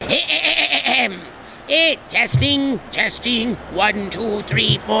Testing. 1, 2,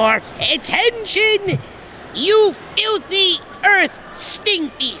 3, 4. Attention! You filthy earth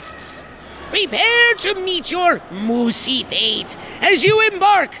stink beasts! Prepare to meet your moosey fate as you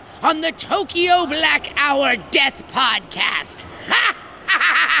embark on the Tokyo Black Hour Death Podcast.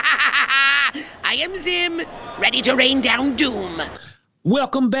 I am Zim, ready to rain down doom.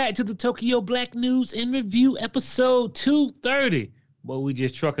 Welcome back to the Tokyo Black News and Review episode 230. Boy, we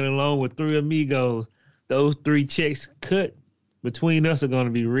just trucking along with three amigos. Those three checks cut between us are going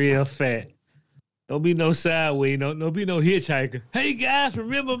to be real fat. Don't be no sideways, don't be no hitchhiker. Hey, guys,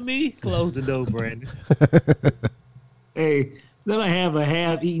 remember me? Close the door, Brandon. Hey, don't I have a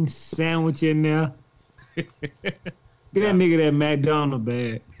half-eaten sandwich in there? Get that nigga that McDonald's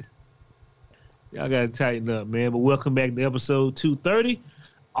bag. Y'all got to tighten up, man. But welcome back to episode 230.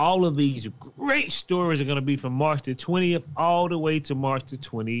 All of these great stories are going to be from March the 20th all the way to March the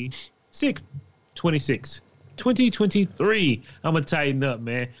 26th. 2023. I'm going to tighten up,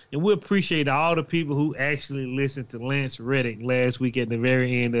 man. And we appreciate all the people who actually listened to Lance Reddick last week at the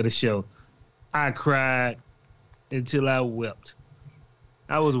very end of the show. I cried until I wept.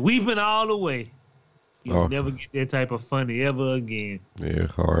 I was weeping all the way. You'll never get that type of funny ever again. Yeah,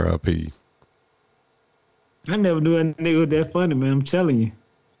 R.I.P. I never knew a nigga was that funny, man. I'm telling you.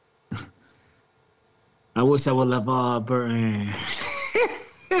 I wish I would love Burton.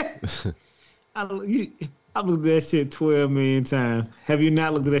 I looked at that shit 12 million times. Have you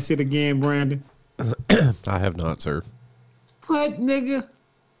not looked at that shit again, Brandon? I have not, sir. What, nigga?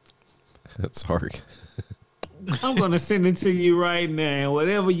 Sorry. I'm going to send it to you right now.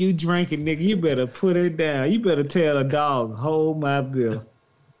 Whatever you drinking, nigga, you better put it down. You better tell a dog, hold my bill.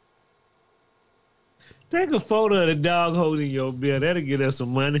 Take a photo of the dog holding your bill. That'll get us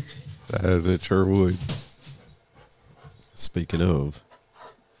some money. It sure would. Speaking of.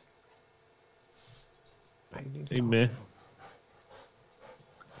 Hey, man.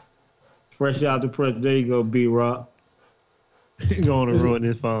 Fresh out the press. There you go, B-Rock. You're going to ruin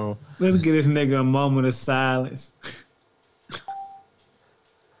this phone. Let's give this nigga a moment of silence.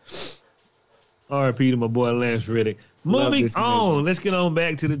 R.I.P. to my boy Lance Reddick. Moving on, let's get on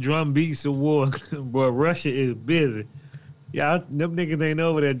back to the drum beats of war. Boy, Russia is busy. Y'all, them niggas ain't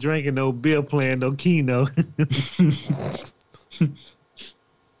over there drinking no beer, playing no Keno.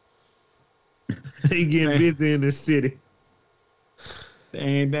 They getting busy in the city. They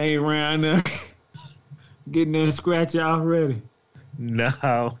ain't around there getting them scratch already.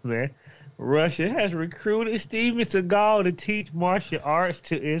 No, man. Russia has recruited Steven Seagal to teach martial arts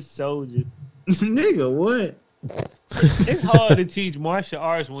to its soldiers. Nigga, what? It's hard to teach martial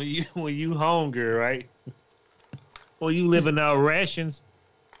arts when you hungry, right? Or you living out rations.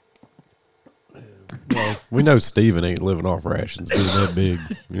 Well, we know Steven ain't living off rations being that big.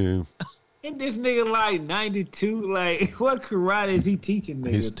 Yeah. And this nigga like 92, like what karate is he teaching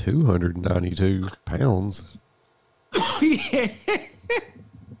niggas? He's 292 pounds. Yeah.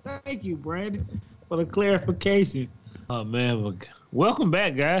 Thank you, Brandon, for the clarification. Oh man, welcome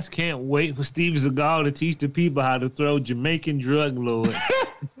back, guys. Can't wait for Steven Seagal to teach the people how to throw Jamaican drug lords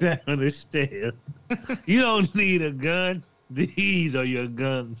down the stairs. You don't need a gun. These are your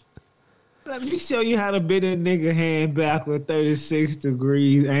guns. Let me show you how to bend a nigga hand back with 36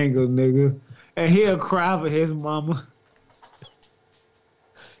 degrees angle, nigga. And he'll cry for his mama.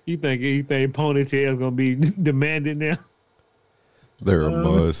 You think ponytail's gonna be demanded now? They're a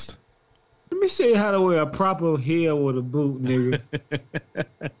must. Let me show you how to wear a proper heel with a boot, nigga.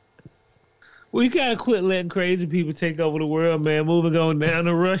 We gotta quit letting crazy people take over the world, man. Moving on down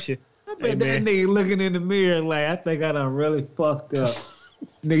to Russia. I bet that nigga looking in the mirror like, I think I done really fucked up.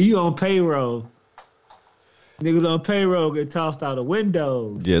 Nigga, you on payroll. Niggas on payroll get tossed out of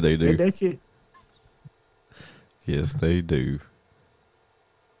windows. Yeah, they do. That shit. Yes, they do.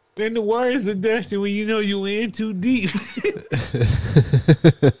 Then the words are dusty when you know you in too deep.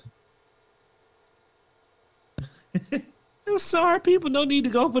 Sorry, people don't need to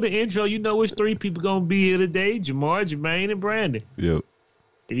go for the intro. You know which three people gonna be here today: Jamar, Jermaine, and Brandon. Yep.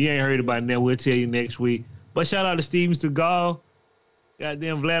 If you ain't heard about that, we'll tell you next week. But shout out to Steven Seagal.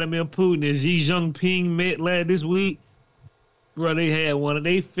 Goddamn Vladimir Putin and Xi Jinping met this week. Bro, they had one.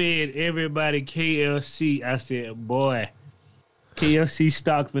 They fed everybody KFC. I said, boy, KFC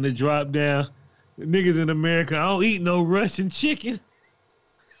stock finna drop down. The niggas in America, I don't eat no Russian chicken.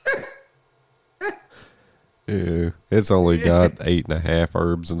 Yeah, it's only got 8.5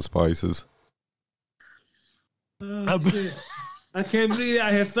 herbs and spices. Oh, shit. I can't believe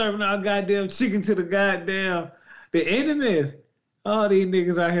out here serving our goddamn chicken to the enemies. All these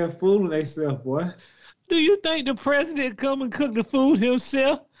niggas out here fooling themselves, boy. Do you think the president come and cook the food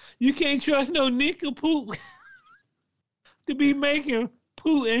himself? You can't trust no nincompoop to be making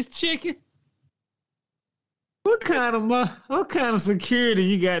Putin's chicken. What kind of security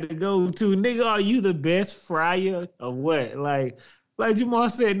you got to go to, nigga? Are you the best fryer or what? Like Jamal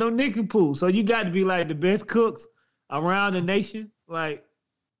said, no nincompoop. So you got to be like the best cooks around the nation. Like,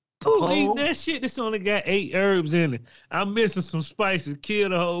 Who eating that shit that's only got 8 herbs in it? I'm missing some spices. Kill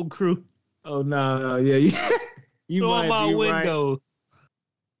the whole crew. Oh no, yeah, you Throw might them out be window. right.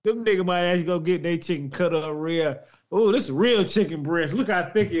 Them nigga might actually go get their chicken cut up real. Oh, this real chicken breast. Look how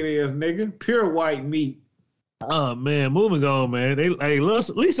thick it is, nigga. Pure white meat. Oh man, moving on, man. At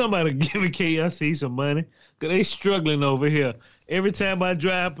least somebody giving KFC some money, cause they struggling over here. Every time I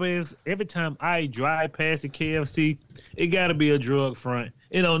drive past the KFC, it gotta be a drug front.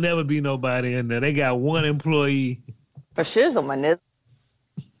 It don't never be nobody in there. They got one employee. For shizzle, my nigga.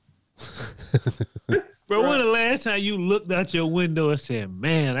 Bro, when the last time you looked out your window and said,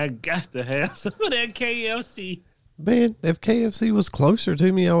 "Man, I got to have some of that KFC"? Man, if KFC was closer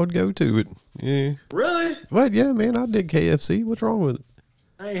to me, I would go to it. Yeah. Really? But yeah, man, I did KFC. What's wrong with it?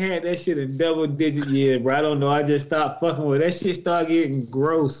 I ain't had that shit in double-digit years, bro. I don't know. I just stopped fucking with it. That shit. Started getting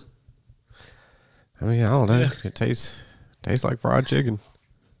gross. I mean, I don't know. It tastes like fried chicken.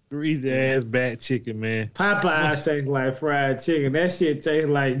 Greasy ass bat chicken, man. Popeyes tastes like fried chicken. That shit tastes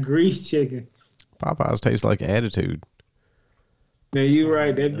like grease chicken. Popeyes tastes like attitude. Man, you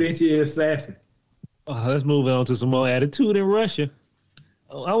right. That bitch is assassin. Let's move on to some more attitude in Russia.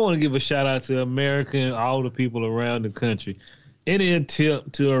 I want to give a shout out to America and all the people around the country. Any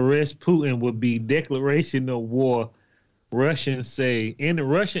attempt to arrest Putin would be declaration of war. Russians say,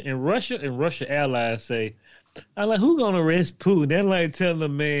 Russia allies say, I'm like, who gonna arrest Putin? They're like telling the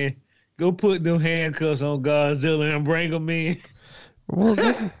man, go put them handcuffs on Godzilla and bring them in. Well,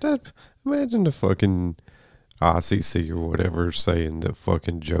 imagine the fucking ICC or whatever saying that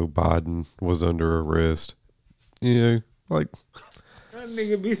fucking Joe Biden was under arrest. You know, like... That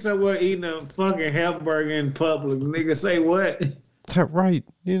nigga be somewhere eating a fucking hamburger in public. Nigga say what? That right.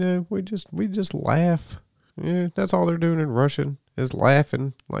 You know, we just laugh. Yeah, that's all they're doing in Russian is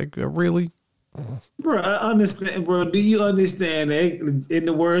laughing. Like, really? Bro, I understand. Bro, do you understand that? In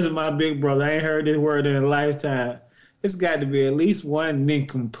the words of my big brother, I ain't heard this word in a lifetime. It's got to be at least one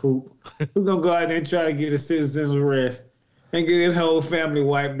nincompoop who gonna go out there and try to get a citizen's arrest and get his whole family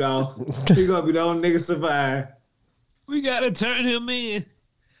wiped off. He gonna be the only nigga survive. We gotta turn him in.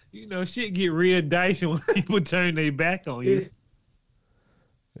 You know, shit get real dicey when people turn their back on you.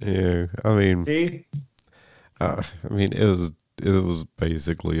 Yeah, I mean, See? it was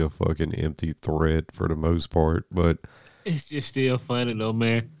basically a fucking empty threat for the most part, but It's just still funny though,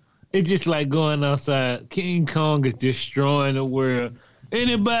 man. It's just like going outside. King Kong is destroying the world.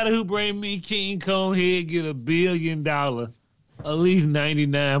 Anybody who bring me King Kong head get $1 billion. At least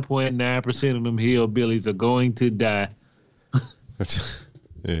 99.9% of them hillbillies are going to die.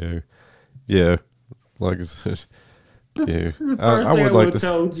 yeah, like I said, yeah. I First would like to.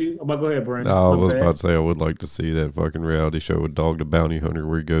 told you. Oh, go ahead, Brian. No, I was about to say I would like to see that fucking reality show with Dog the Bounty Hunter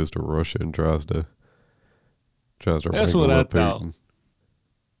where he goes to Russia and tries to That's wrangle what I up thought. Putin.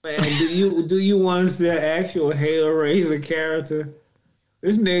 Man, do you want to see an actual Hellraiser character?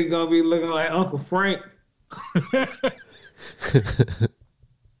 This nigga gonna be looking like Uncle Frank.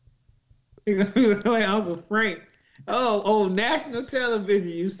 He gonna be looking like Uncle Frank. Oh, national television,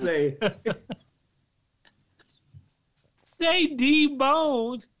 you say? They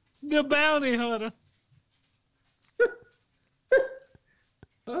deboned the bounty hunter.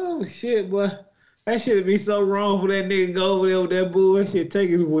 Oh shit, boy. That should be so wrong for that nigga to go over there with that bullshit. Take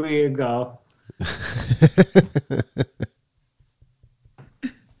his wig off.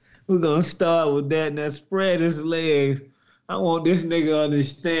 We're gonna start with that and then spread his legs. I want this nigga to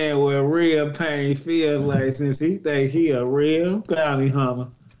understand what real pain feels like since he think he a real bounty hunter.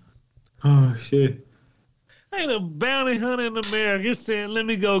 Oh shit. Ain't a bounty hunter in America. It's saying, let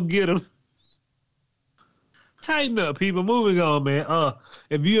me go get him. Tighten up, people. Moving on, man.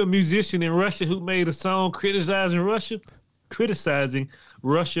 If you're a musician in Russia who made a song criticizing Russia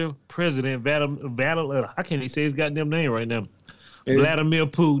President Vladimir, I can't even say his goddamn name right now. Yeah. Vladimir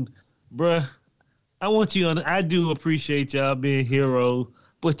Putin. Bruh, I do appreciate y'all being heroes,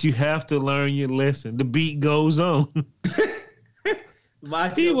 but you have to learn your lesson. The beat goes on.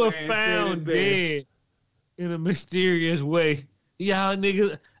 He was found dead in a mysterious way. Y'all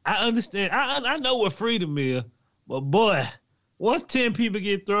niggas, I understand. I know what freedom is, but boy, once 10 people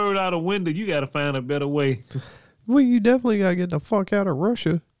get thrown out a window, you got to find a better way. Well, you definitely gotta get the fuck out of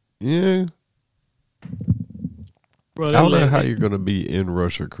Russia. Yeah. Bro, I don't know how you're gonna be in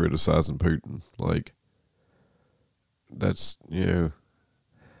Russia criticizing Putin. Like, that's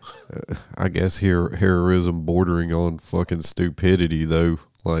I guess heroism bordering on fucking stupidity though.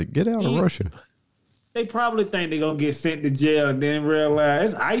 Like, get out of Russia. They probably think they're gonna get sent to jail and then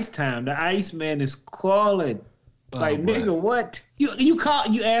realize it's ice time. The Iceman is calling. Like, nigga, what? You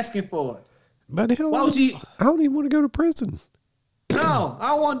asking for it. But hell, Why would you? I don't even want to go to prison. No, I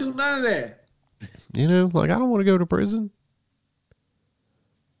don't want to do none of that. Like, I don't want to go to prison.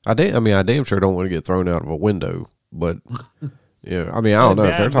 I damn sure don't want to get thrown out of a window, but I don't know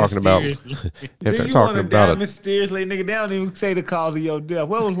if they're talking about mysteriously, nigga. They don't even say the cause of your death.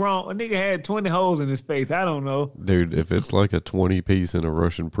 What was wrong? A nigga had 20 holes in his face. I don't know, dude. If it's like a 20-piece in a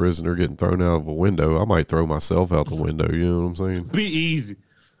Russian prisoner getting thrown out of a window, I might throw myself out the window. You know what I'm saying? Be easy.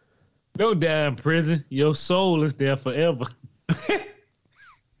 Don't die in prison. Your soul is there forever.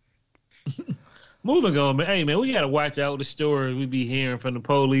 Moving on, man. Hey, man, we got to watch out the stories we be hearing from the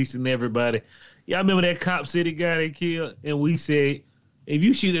police and everybody. Y'all remember that Cop City guy they killed? And we said, if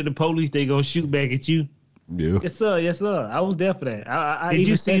you shoot at the police, they going to shoot back at you. Yeah. Yes, sir. Yes, sir. I was there for that. Did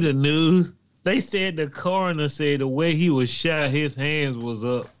you see the news? They said the coroner said the way he was shot, his hands was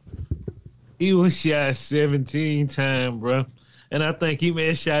up. He was shot 17 times, bro. And I think he may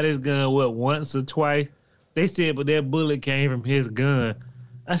have shot his gun, once or twice? They said, but that bullet came from his gun.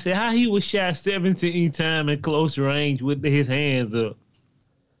 I said, how he was shot 17 times in close range with his hands up?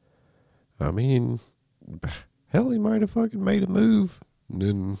 I mean, hell, he might have fucking made a move.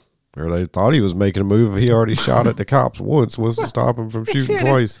 Or they thought he was making a move. He already shot at the cops once. What's to stop him from shooting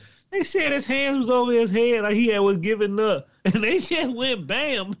twice? They said his hands was over his head like he was giving up. And they just went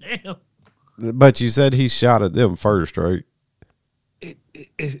bam, bam. But you said he shot at them first, right?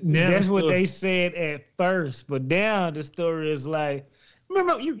 That's what they said at first. But now the story is like,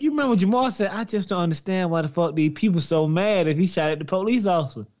 you remember Jamal said, I just don't understand why the fuck these people so mad if he shot at the police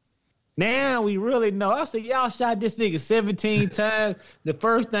officer. Now we really know. I said, y'all shot this nigga 17 times. The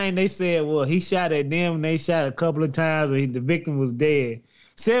first thing they said was he shot at them and they shot a couple of times and the victim was dead.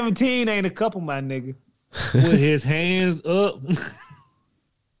 17 ain't a couple, my nigga. With his hands up.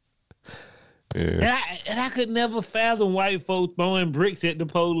 Yeah. And I could never fathom white folks throwing bricks at the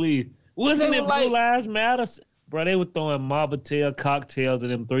police. Wasn't it Blue Lives Matter? Bro, they were throwing Martell cocktails at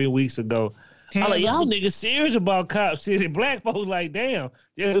them 3 weeks ago. I'm like, y'all niggas serious about Cop City. Black folks like, damn,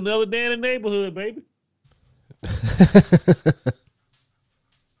 there's another day in the neighborhood, baby.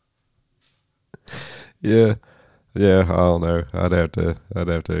 Yeah, I don't know. I'd have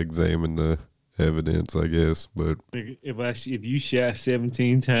to examine the evidence, I guess. But if you shot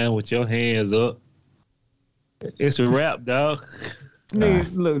 17 times with your hands up, it's a wrap, dog.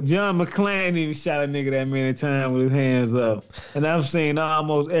 Nigga, look, John McClane even shot a nigga that many times with his hands up, and I've seen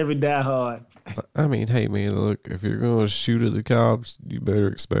almost every Die Hard. I mean, hey man, look, if you're gonna shoot at the cops, you better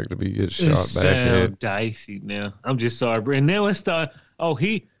expect to get shot back at. Dicey now. I'm just sorry, and then it started. Oh,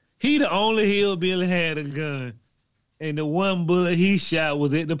 he the only hillbilly had a gun. And the one bullet he shot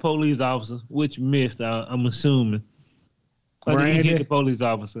was at the police officer, which missed, I'm assuming. He hit the police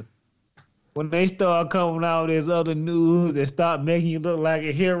officer. When they start coming out with this other news that start making you look like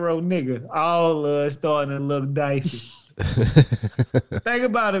a hero nigga, all of us starting to look dicey. Think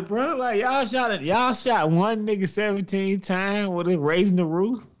about it, bro. Like, y'all shot one nigga 17 times with it raising the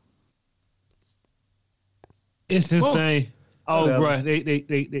roof. It's insane. Oh, bro,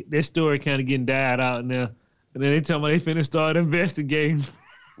 that story kind of getting died out now. And then they tell me they finna start investigating.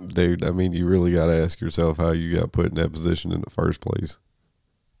 Dude, I mean, you really got to ask yourself how you got put in that position in the first place.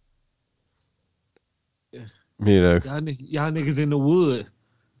 Yeah. You know, y'all niggas in the woods.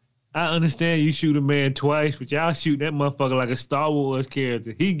 I understand you shoot a man twice, but y'all shoot that motherfucker like a Star Wars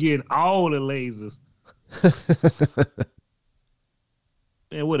character. He getting all the lasers.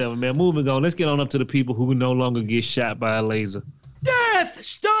 Man, whatever, man. Moving on. Let's get on up to the people who no longer get shot by a laser. Death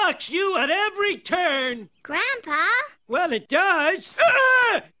stalks you at every turn. Grandpa? Well, it does.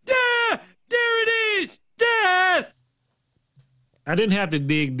 Ah! There it is. Death. I didn't have to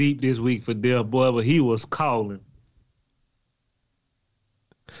dig deep this week for Death Boy, but he was calling.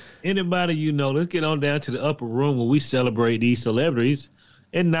 Anybody you know, let's get on down to the upper room where we celebrate these celebrities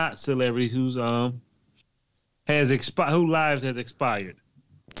and not celebrities whose whose lives has expired.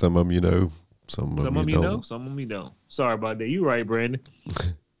 Some of them you know, some of them you don't. Some of them you don't. Sorry about that. You right, Brandon.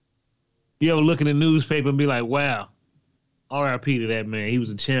 You ever look in the newspaper and be like, wow, R.I.P. to that man. He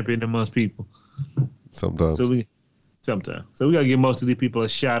was a champion amongst people. Sometimes. So we got to give most of these people a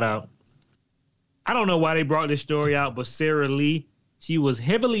shout out. I don't know why they brought this story out, but Sarah Lee, she was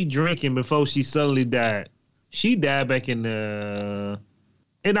heavily drinking before she suddenly died. She died back in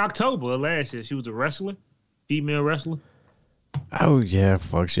October of last year. She was a wrestler, female wrestler. Oh, yeah,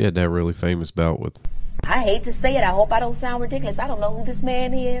 fuck. She had that really famous bout with I hate to say it. I hope I don't sound ridiculous. I don't know who this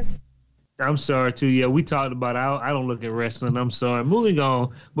man is. I'm sorry too. Yeah, we talked about it. I don't look at wrestling. I'm sorry. Moving on.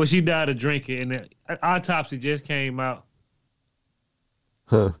 But she died of drinking, and the autopsy just came out.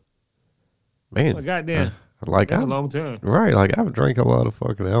 Huh. Man. Well, goddamn. That's a long time. Right. Like, I haven't drank a lot of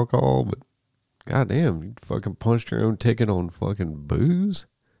fucking alcohol, but goddamn, you fucking punched your own ticket on fucking booze?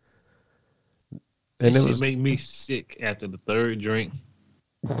 And it was make me sick after the third drink.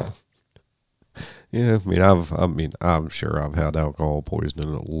 Yeah, I'm sure I've had alcohol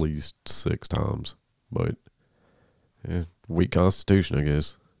poisoning at least 6 times, but yeah, weak constitution, I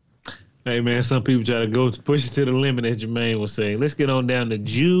guess. Hey man, some people try to push it to the limit, as Jermaine was saying. Let's get on down to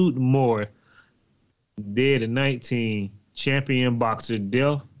Jude Moore, dead at 19, champion boxer.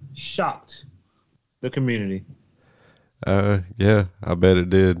 Death shocked the community. Yeah, I bet it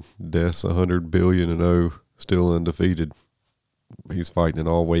did. Death's 100 billion and 0, still undefeated. He's fighting in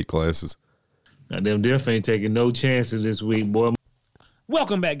all weight classes. Goddamn, Death ain't taking no chances this week, boy.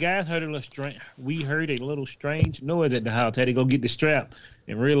 Welcome back, guys. We heard a little strange noise at the house. Had to go get the strap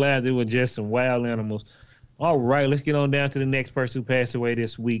and realized it was just some wild animals. All right, let's get on down to the next person who passed away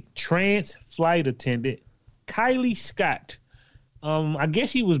this week. Trans flight attendant Kylie Scott. I guess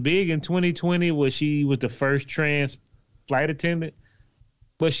she was big in 2020 where she was the first trans flight attendant,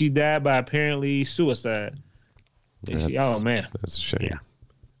 but she died by apparently suicide. Oh man, that's a shame.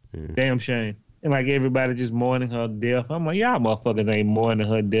 Yeah. Damn shame. And like everybody just mourning her death. I'm like, y'all motherfuckers ain't mourning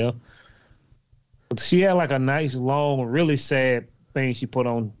her death. But she had like a nice, long, really sad thing she put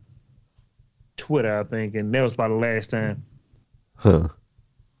on Twitter, I think, and that was probably the last time. Huh.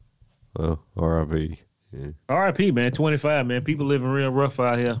 Well, R.I.P. Yeah. R.I.P., man. 25, man. People living real rough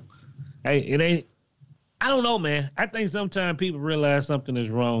out here. Hey, it ain't. I don't know, man. I think sometimes people realize something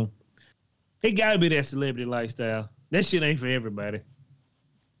is wrong. It gotta be that celebrity lifestyle. That shit ain't for everybody.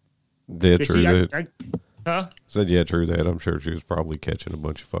 Yeah, true that. Huh? Said, yeah, true that. I'm sure she was probably catching a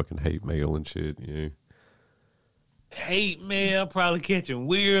bunch of fucking hate mail and shit. Yeah. Hate mail, probably catching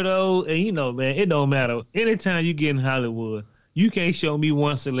weirdo. And you know, man, it don't matter. Anytime you get in Hollywood, you can't show me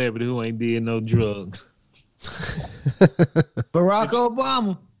one celebrity who ain't did no drugs. Barack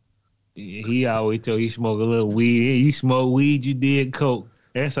Obama. He always told you smoke a little weed. You smoke weed, you did coke.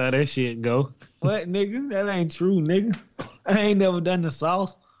 That's how that shit go. What, nigga? That ain't true, nigga. I ain't never done the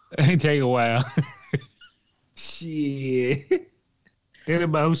sauce. It take a while. Shit.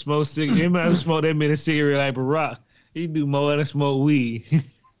 Anybody who smoked that many cigarettes like Barack, he do more than smoke weed. You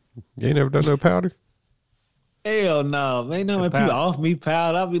ain't never done no powder? Hell no. Ain't no man people off me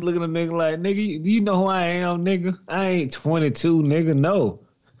powder. I'll be looking at a nigga like, nigga, you know who I am, nigga? I ain't 22, nigga. No.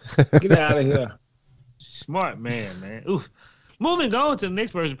 Get out of here. Smart man. Oof. Moving on to the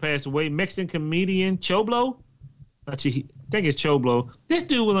next person passed away, Mexican comedian Choblo. I think it's Choblo. This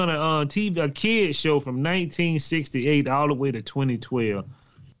dude was on a kid show from 1968 all the way to 2012.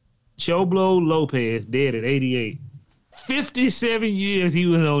 Choblo Lopez, dead at 88. 57 years he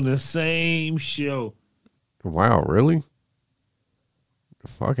was on the same show. Wow, really?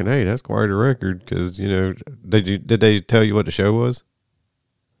 Fucking hey, that's quite a record. Because did they tell you what the show was?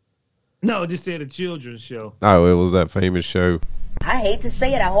 No, just said a children's show. Oh, it was that famous show. I hate to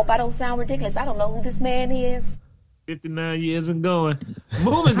say it. I hope I don't sound ridiculous. I don't know who this man is. 59 years and going.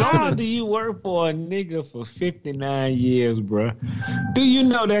 Moving on. How do you work for a nigga for 59 years, bro? Do you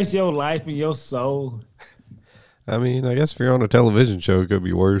know that's your life and your soul? I mean, I guess if you're on a television show, it could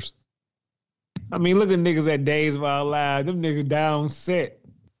be worse. I mean, look at niggas at Days of Our Lives. Them niggas down set.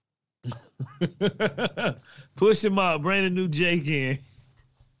 Push him out. Bring a new Jake in.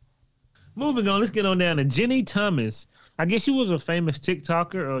 Moving on, let's get on down to Jenny Thomas. I guess she was a famous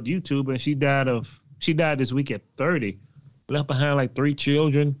TikToker or YouTuber, and she died this week at 30. Left behind like 3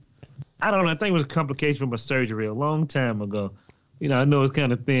 children. I don't know. I think it was a complication from a surgery a long time ago. I know it's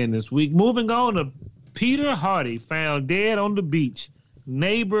kind of thin this week. Moving on to Peter Hardy, found dead on the beach.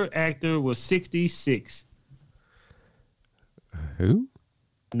 Neighbor actor was 66. Who?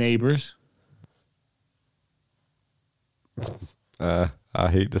 Neighbors. I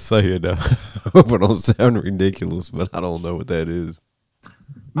hate to say it. I hope it don't sound ridiculous, but I don't know what that is.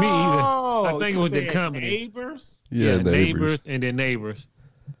 Me either. I think it was the company. Neighbors? Yeah, Neighbors and then Neighbors.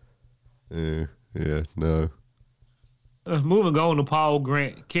 Yeah, no. Moving on to Paul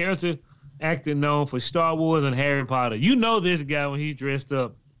Grant, character actor known for Star Wars and Harry Potter. You know this guy when he's dressed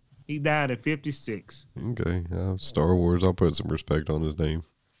up. He died at 56. Okay, Star Wars. I'll put some respect on his name.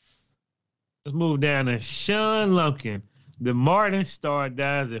 Let's move down to Sean Lumpkin. The Martin star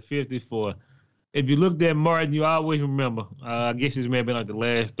dies at 54. If you looked at Martin, you always remember. I guess this may have been like the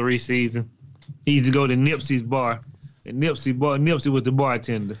last 3 seasons. He used to go to Nipsey's bar. And Nipsey was the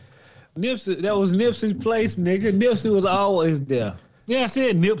bartender. Nipsey, that was Nipsey's place, nigga. Nipsey was always there. Yeah, I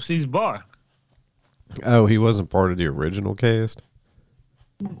said Nipsey's bar. Oh, he wasn't part of the original cast?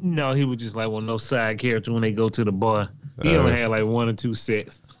 No, he was just like one of those side characters when they go to the bar. He only had like 1 or 2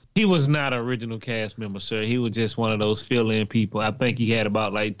 sets. He was not an original cast member, sir. He was just one of those fill-in people. I think he had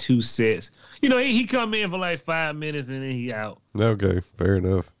about like 2 sets. You know, he come in for like 5 minutes and then he out. Okay, fair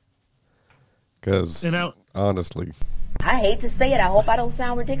enough. Because, honestly... I hate to say it. I hope I don't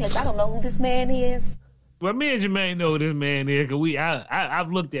sound ridiculous. I don't know who this man is. Well, me and Jermaine know who this man is because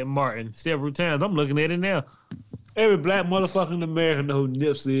I've looked at Martin several times. I'm looking at it now. Every black motherfucker in America know who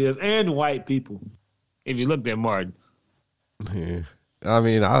Nipsey is, and white people. If you looked at Martin. Yeah. I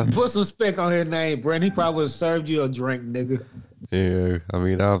mean, Put some spec on his name, Brent. He probably would have served you a drink, nigga. Yeah, I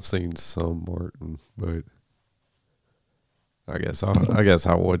mean, I've seen some Martin, but I guess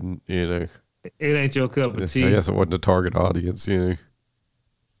I wouldn't, you know. It ain't your cup of tea. I guess it wasn't a target audience, you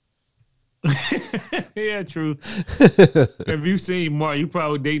know. Yeah, true. If you seen Martin, you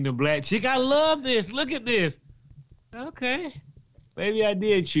probably dating a black chick. I love this. Look at this. Okay. Maybe I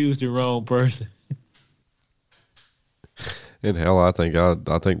did choose the wrong person. And hell, I think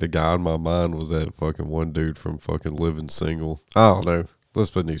the guy in my mind was that fucking one dude from fucking Living Single. I don't know. Let's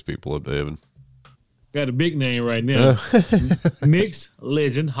put these people up to heaven. Got a big name right now. Knicks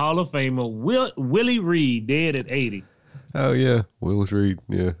legend, Hall of Famer Willie Reed, dead at 80. Oh yeah, Willis Reed.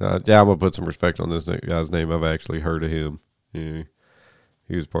 Yeah, I'm gonna put some respect on this guy's name. I've actually heard of him. Yeah,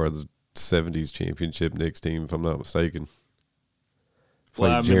 he was part of the '70s championship Knicks team, if I'm not mistaken.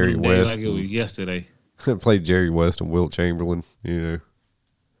 Played Jerry West. Like it was yesterday. Played Jerry West and Wilt Chamberlain. You know,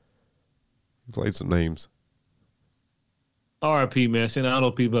 played some names. RIP, man. Send all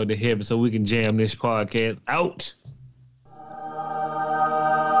those people up to heaven so we can jam this podcast out.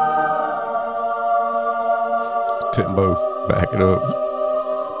 Timbo, back it up.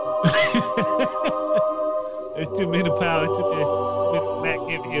 There's too many power, too many black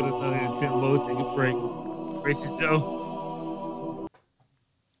heavy hitters on here. Timbo, take a break. Racist Joe.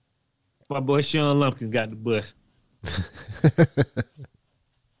 My boy Sean Lumpkins got the bus.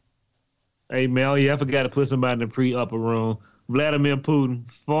 Hey, man, oh yeah, I forgot to put somebody in the pre-upper room. Vladimir Putin,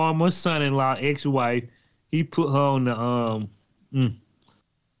 former son-in-law, ex-wife, he put her on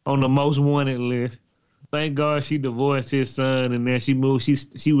the most wanted list. Thank God she divorced his son, and then she moved.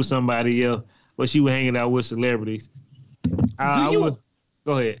 She was somebody else, but she was hanging out with celebrities. Go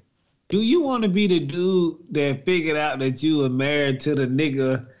ahead. Do you want to be the dude that figured out that you were married to the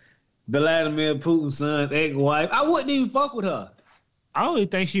nigga Vladimir Putin's son's ex-wife? I wouldn't even fuck with her. I don't even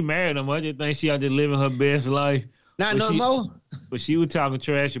think she married him. I just think she out there living her best life. Not no more. But she was talking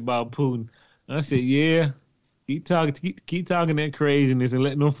trash about Putin. I said, yeah, keep talking that craziness and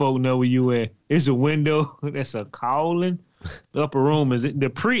letting them folk know where you at. It's a window. That's a calling. The upper room is the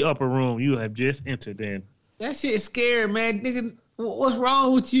pre-upper room you have just entered in. That shit's scary, man. Nigga, what's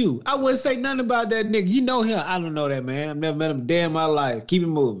wrong with you? I wouldn't say nothing about that nigga. You know him. I don't know that, man. I've never met him a day in my life. Keep it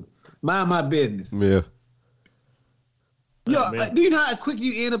moving. Mind my business. Yeah. Yo, do you know how quick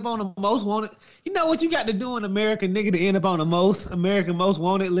you end up on the most wanted? You know what you got to do in America, nigga, to end up on the American most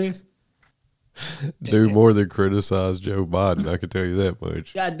wanted list? Do more than criticize Joe Biden. I can tell you that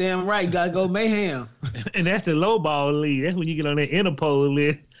much. Goddamn right. Gotta go mayhem. And that's the low ball league. That's when you get on that Interpol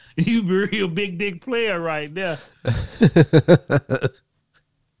list. You be a real big dick player right there.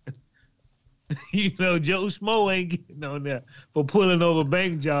 You know, Joe Schmo ain't getting on there for pulling over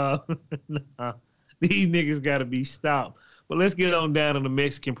bank job. Nah, these niggas got to be stopped. But let's get on down to the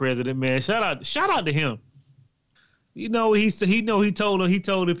Mexican president, man. Shout out to him. You know, he told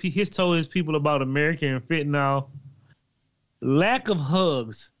his people about America and fentanyl. Lack of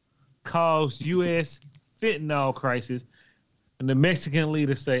hugs caused U.S. fentanyl crisis. And the Mexican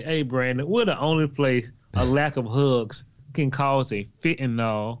leaders say, hey, Brandon, we're the only place a lack of hugs can cause a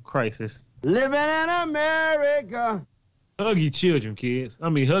fentanyl crisis. Living in America. Hug your children, kids. I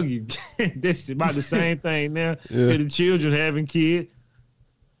mean, hug you. That's about the same thing now. Yeah. The children having kids.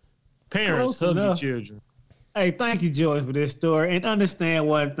 Parents, hug your children. Hey, thank you, Joy, for this story. And understand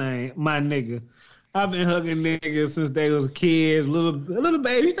one thing, my nigga. I've been hugging niggas since they was kids, little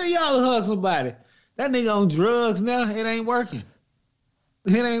baby. You think y'all hug somebody? That nigga on drugs now. It ain't working.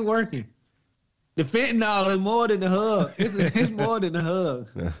 It ain't working. The fentanyl is more than the hug. It's more than the hug.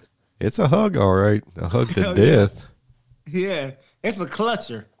 It's a hug, all right. A hug to death. Yeah, it's a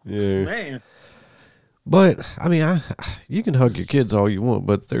clutcher. Yeah. Man. But, I mean, you can hug your kids all you want,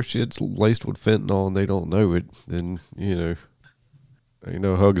 but if their shit's laced with fentanyl and they don't know it, then, you know, ain't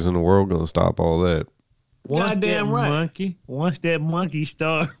no hugs in the world going to stop all that. Once that monkey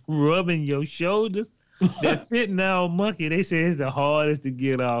start rubbing your shoulders, that fentanyl monkey, they say it's the hardest to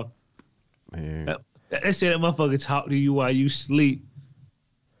get off. Man. They said that motherfucker talk to you while you sleep.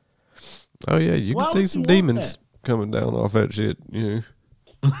 Oh yeah, you Why can see would some you want demons coming down off that shit. You know.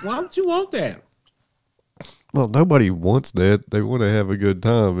 Why would you want that? Well, nobody wants that. They want to have a good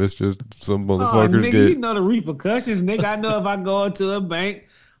time. It's just some Oh, motherfuckers nigga, get. you know the repercussions, nigga. I know if I go into a bank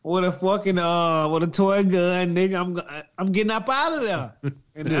with a fucking with a toy gun, nigga, I'm getting up out of there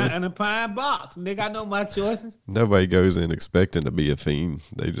in a pine box, nigga. I know my choices. Nobody goes in expecting to be a fiend.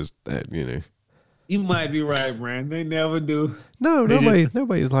 They just, you know. You might be right, Brand. They never do. No,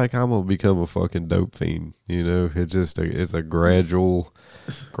 nobody's like, I'm gonna become a fucking dope fiend. You know, it's a gradual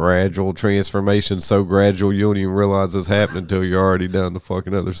transformation. So gradual you don't even realize it's happening until you're already down the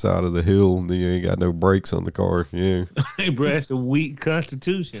fucking other side of the hill and you ain't got no brakes on the car. Yeah. Hey, bro, that's a weak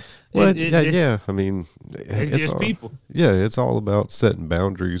constitution. Well, yeah. I mean, it's just people. Yeah, it's all about setting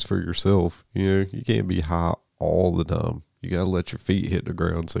boundaries for yourself. You know, you can't be high all the time. You gotta let your feet hit the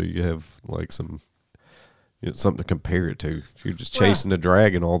ground so you have like some. Something to compare it to. If you're just chasing a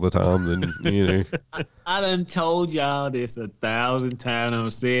dragon all the time, then, you know. I done told y'all this 1,000 times.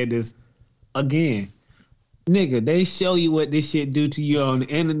 I'm saying this again. Nigga, they show you what this shit do to you on the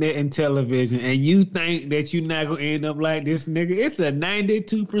internet and television, and you think that you're not going to end up like this, nigga. It's a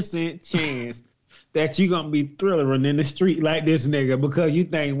 92% chance that you're going to be thrillering in the street like this, nigga, because you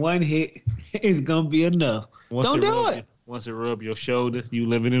think one hit is going to be enough. Don't do it. Once it rub your shoulders, you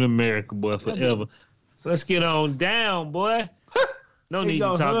living in America, boy, forever. Let's get on down, boy. No need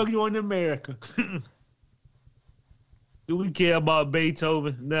to talk. Hug you in America. Do we care about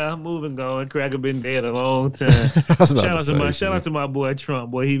Beethoven? Nah, moving on. Cracker been dead a long time. Shout out to my boy Trump.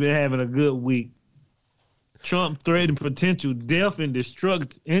 Boy, he been having a good week. Trump threatened potential death and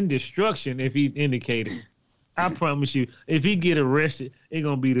destruction if he indicated. I promise you, if he get arrested, it's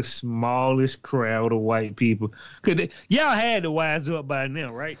gonna be the smallest crowd of white people. Y'all had to wise up by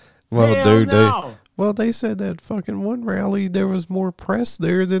now, right? Well, Hell dude, no. they said that fucking one rally, there was more press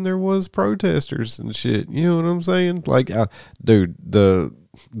there than there was protesters and shit. You know what I'm saying? Like, dude, the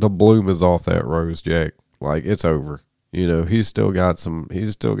bloom is off that rose, Jack. Like, it's over. You know, he's still got some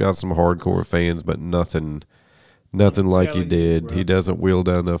hardcore fans, but nothing like he did. He doesn't wield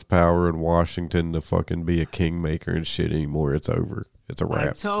enough power in Washington to fucking be a kingmaker and shit anymore. It's over. It's a wrap.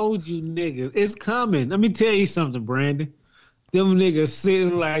 I told you, niggas, it's coming. Let me tell you something, Brandon. Them niggas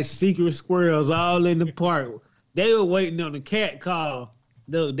sitting like secret squirrels all in the park. They were waiting on the cat call.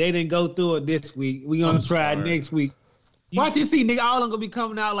 They didn't go through it this week. We gonna try it next week. Watch you see, nigga, all of them gonna be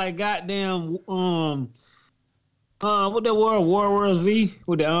coming out like goddamn what that World War Z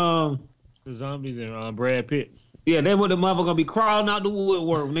with the zombies and Brad Pitt. Yeah, they what the motherfucker gonna be crawling out the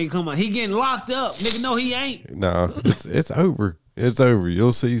woodwork when they come out. He getting locked up. Nigga, no, he ain't. No, it's over. It's over.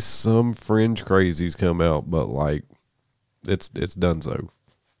 You'll see some fringe crazies come out, but like it's done so.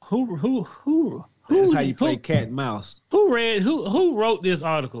 Who That's how you play cat and mouse. Who wrote this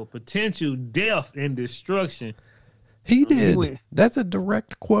article? Potential death and destruction. He did. That's a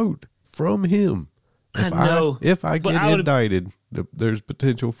direct quote from him. If I get indicted, there's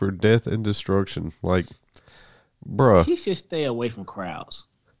potential for death and destruction. Like, bruh. He should stay away from crowds.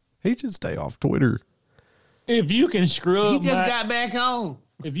 He should stay off Twitter. If you can scrub, he just got back home.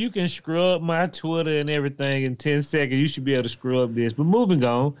 If you can scrub my Twitter and everything in 10 seconds, you should be able to scrub this. But moving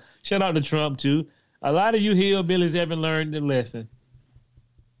on, shout out to Trump too. A lot of you hillbillies haven't learned the lesson.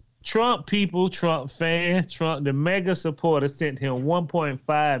 Trump people, Trump fans, the mega supporters sent him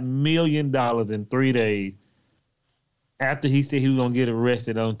 $1.5 million in 3 days after he said he was going to get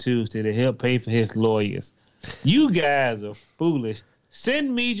arrested on Tuesday to help pay for his lawyers. You guys are foolish.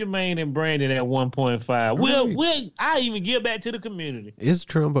 Send me, Jermaine, and Brandon at 1.5. I even give back to the community. Is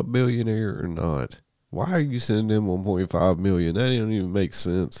Trump a billionaire or not? Why are you sending him $1.5 million? That don't even make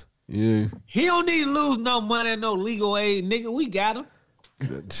sense. Yeah. He don't need to lose no money, no legal aid, nigga. We got him.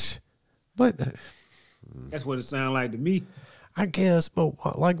 But that's what it sounds like to me. I guess, but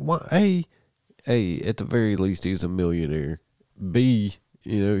A, at the very least, he's a millionaire. B,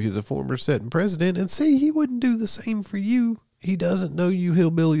 he's a former sitting president, and C, he wouldn't do the same for you. He doesn't know you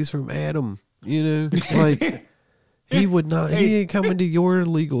hillbillies from Adam. Like he would not. He ain't coming to your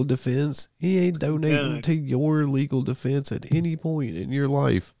legal defense. He ain't donating to your legal defense at any point in your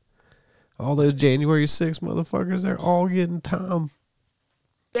life. All those January 6th motherfuckers, they're all getting time.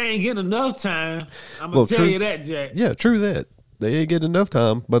 They ain't getting enough time. I'm going to tell you that, Jack. Yeah, true that. They ain't getting enough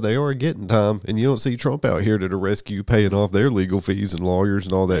time, but they are getting time. And you don't see Trump out here to the rescue paying off their legal fees and lawyers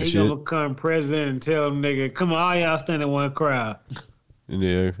and all that shit. He gonna become president and tell them, nigga, come on, all y'all stand in one crowd. And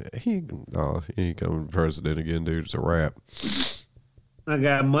he ain't coming president again, dude. It's a wrap. I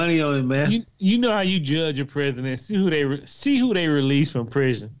got money on it, man. You know how you judge a president. See who they release from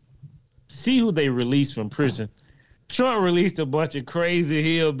prison. See who they released from prison. Trump released a bunch of crazy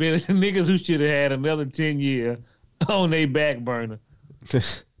hillbillies, niggas who should have had another 10 years on their back burner.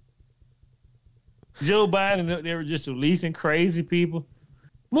 Joe Biden, they were just releasing crazy people.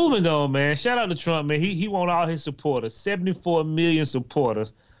 Moving on, man. Shout out to Trump, man. He want all his supporters, 74 million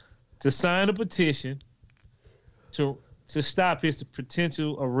supporters, to sign a petition to stop his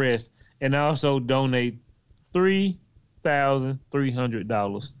potential arrest and also donate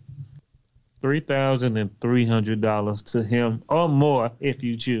 $3,300. $3,300 to him or more if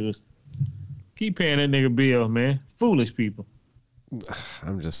you choose. Keep paying that nigga bill, man. Foolish people.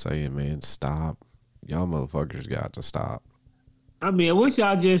 I'm just saying, man, stop. Y'all motherfuckers got to stop. I mean, I wish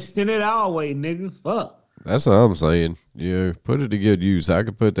y'all just send it our way, nigga. Fuck. That's what I'm saying. Yeah, put it to good use. I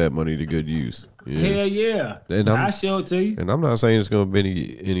could put that money to good use. Yeah. Hell yeah. And I show it to you. And I'm not saying it's going to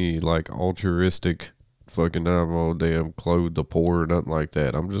be any like altruistic fucking damn clothe the poor or nothing like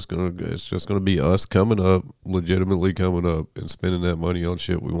that. It's just gonna be us legitimately coming up and spending that money on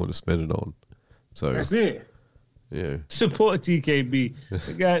shit we want to spend it on. So that's it. Yeah. Support TKB.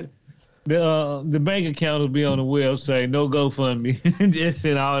 They got the bank account will be on the website. No GoFundMe. Just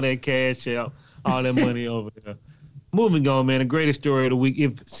send all that cash out, all that money over there. Moving on, man. The greatest story of the week.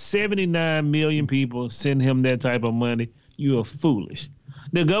 If 79 million people send him that type of money, you are foolish.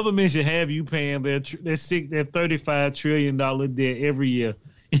 The government should have you paying their $35 trillion debt every year.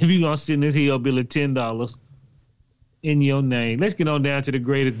 If you're going to send this hillbilly $10 in your name. Let's get on down to the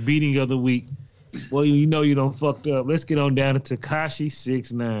greatest beating of the week. Well, you know you don't fucked up. Let's get on down to Tekashi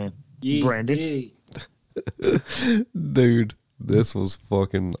 6ix9ine. Yeah, Brandon. Yeah. Dude, this was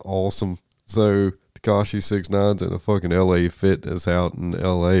fucking awesome. So Tekashi 6ix9ine's in a fucking LA Fitness out in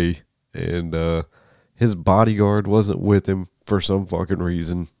LA, and his bodyguard wasn't with him for some fucking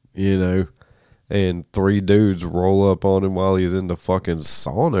reason, you know, and 3 dudes roll up on him while he's in the fucking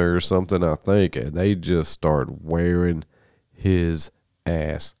sauna or something, I think, and they just start wearing his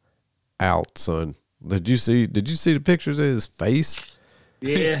ass out, son. Did you see the pictures of his face?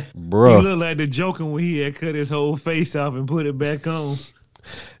 Yeah. Bruh. He looked like the Joker when he had cut his whole face off and put it back on.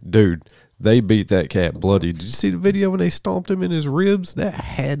 Dude, they beat that cat bloody. Did you see the video when they stomped him in his ribs? That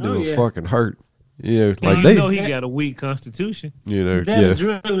had to have fucking hurt. Yeah, like you know he got a weak constitution. You know, that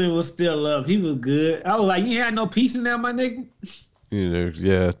adrenaline was still up. He was good. I was like, you had no peace in there, my nigga. You know,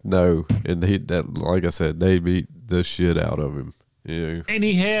 yeah, no, and like I said, they beat the shit out of him. Yeah, and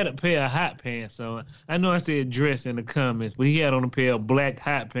he had a pair of hot pants on. I know I said dress in the comments, but he had on a pair of black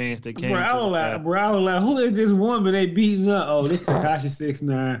hot pants that came. I was like, who is this woman they beating up? Oh, this Tekashi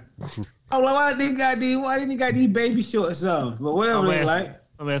 6ix9ine. I was like, why didn't he got these baby shorts on? But whatever they like.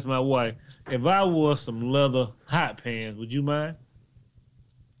 I'm asking my wife. If I wore some leather hot pants, would you mind?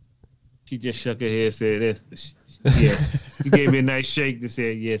 She just shook her head and said, yes. He gave me a nice shake that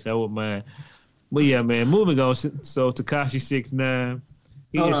said, yes, I wouldn't mind. But yeah, man, moving on. So Tekashi 6ix9ine,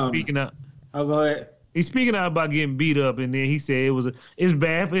 he is speaking out. Oh, go ahead. He's speaking out about getting beat up, and then he said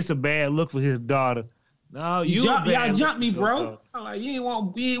it's a bad look for his daughter. No, y'all jumped me, bro. I'm like, you ain't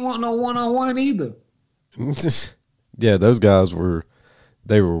want no one-on-one either. Yeah, those guys were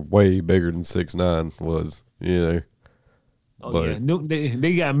way bigger than 6ix9ine was, you know. Oh, but, yeah.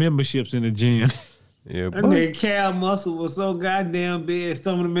 They got memberships in the gym. Yeah, that nigga calf muscle was so goddamn big,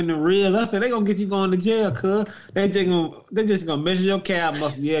 some of them in the ribs. I said, they gonna get you going to jail, cuz. They just gonna measure your calf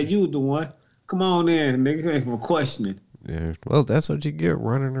muscle. Yeah, you the one. Come on in, nigga, for questioning. Yeah, well, that's what you get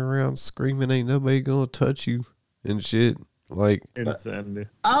running around screaming, ain't nobody gonna touch you and shit. Like,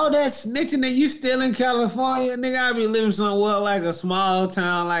 all that snitching that you still in California, nigga, I be living somewhere like a small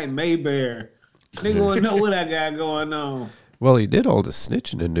town like Mayberry. Nigga wouldn't know what I got going on. Well, he did all the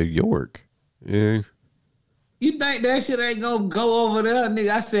snitching in New York. Yeah. You think that shit ain't gonna go over there,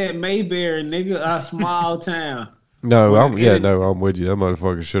 nigga? I said Mayberry, nigga, a small town. No, I'm with you. That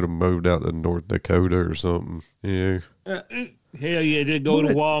motherfucker should have moved out to North Dakota or something. Yeah. Hell yeah, just go to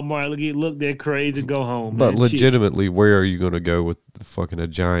Walmart, look that crazy, go home. But man. legitimately, where are you going to go with a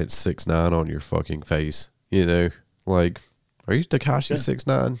giant 6ix9ine on your fucking face? You know, like, are you Tekashi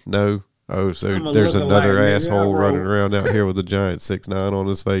 6ix9ine? No. Oh, so there's another asshole running around out here with a giant 6ix9ine on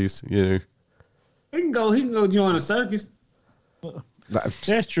his face. You know, he can go join a circus.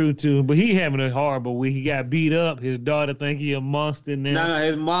 That's true too, but he having a horrible week. He got beat up. His daughter think he a monster now. No,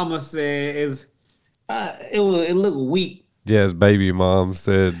 his mama said it looked weak. Yeah, his baby mom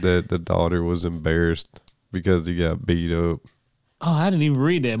said that the daughter was embarrassed because he got beat up. Oh, I didn't even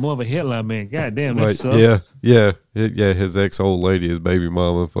read that. More of a headline, man. God damn, that sucks. Yeah. His ex-old lady, his baby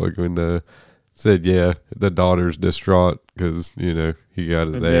mama, fucking said, yeah, the daughter's distraught because, you know, he got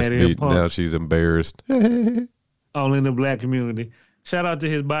his ass beat and now she's embarrassed. All in the black community. Shout out to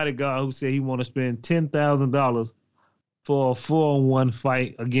his bodyguard who said he want to spend $10,000 for a 4-on-1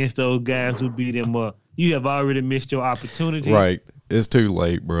 fight against those guys who beat him up. You have already missed your opportunity. Right. It's too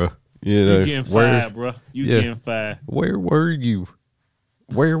late, bro. You know, You getting fired, bro. You Yeah. getting fired. Where were you?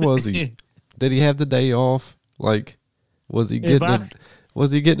 Where was he? Did he have the day off? Like, was he getting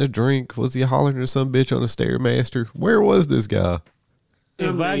a drink? Was he hollering at some bitch on a Stairmaster? Where was this guy?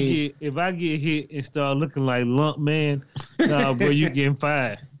 If I get hit and start looking like Lump Man, nah, bro, you getting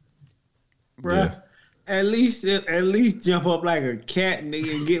fired. Bruh. Yeah. At least jump up like a cat,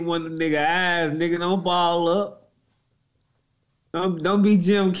 nigga, and get one of the nigga eyes, nigga. Don't ball up. Don't be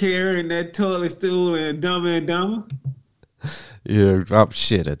Jim Carrey in that toilet stool and Dumb and Dumber. Yeah, drop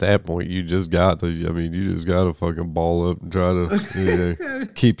shit. At that point, you just got to. I mean, you just got to fucking ball up and try to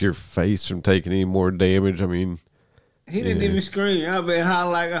keep your face from taking any more damage. I mean, He didn't even scream. I been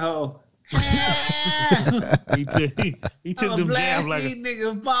holler like a hoe. He took them jabs like these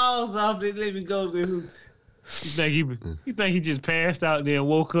nigga balls off. They let me go. you think he just passed out there and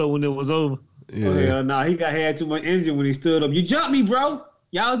woke up when it was over. Oh hell no, he had too much energy when he stood up. You jumped me, bro.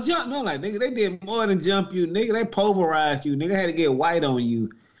 Y'all jumped me. I'm like, nigga, they did more than jump you, nigga. They pulverized you, nigga. Had to get white on you.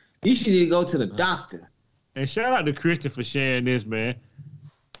 You should need to go to the doctor. And shout out to Christian for sharing this, man.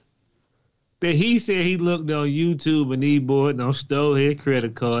 That he said he looked on YouTube and these boys stole his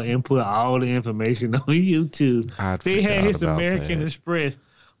credit card and put all the information on YouTube. They had his American Express.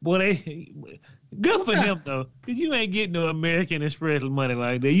 Boy, good for him though, cause you ain't getting no American Express money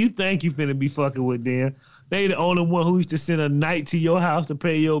like that. You think you finna be fucking with them? They the only one who used to send a night to your house to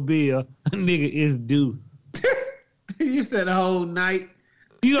pay your bill. Nigga, it's due. You said the whole night.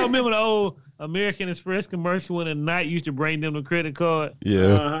 You don't remember the old American Express commercial when a night used to bring them the credit card? Yeah.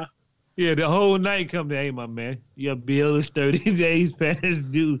 Uh-huh. Yeah, the whole night come to, hey, my man, your bill is 30 days past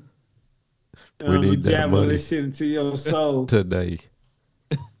due. We need that money this shit into your soul. today.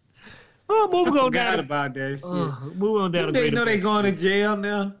 Oh, moving on Forgot down. about that shit. Moving on down. They know they going to jail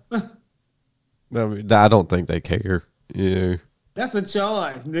now. I mean, I don't think they care. Yeah. That's a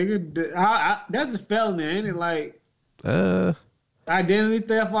charge, nigga. That's a felony, ain't it? Like identity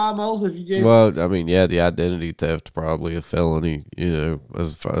theft almost. If you just Well, I mean, yeah, the identity theft probably a felony. You know,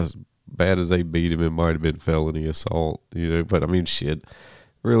 as bad as they beat him, it might have been felony assault. You know, but I mean, shit.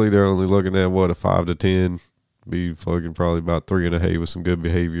 Really, they're only looking at what, a 5 to 10. Be fucking probably about 3 and a half with some good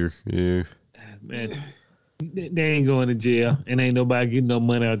behavior. Yeah. Man, they ain't going to jail, and ain't nobody getting no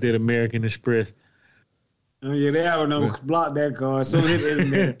money out there at American Express. oh yeah, they already block that card. So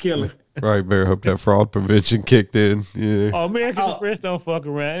they kill it. Right, better hope that fraud prevention kicked in. Yeah. Oh, American Express don't fuck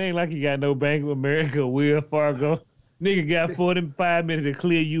around. It ain't like you got no Bank of America or Wells Fargo. Nigga got 45 minutes to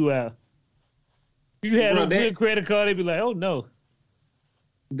clear you out. You had a good credit card, they be like, oh no.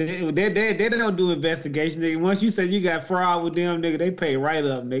 They don't do investigation, nigga. Once you say you got fraud with them, nigga, they pay right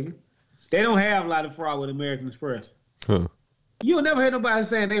up, nigga. They don't have a lot of fraud with American Express. Huh. You'll never hear nobody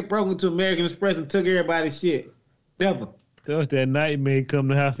saying they broke into American Express and took everybody's shit. Never. So it's that nightmare come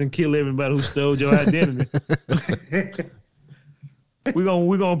to the house and kill everybody who stole your identity.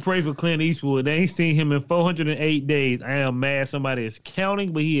 We're gonna pray for Clint Eastwood. They ain't seen him in 408 days. I am mad somebody is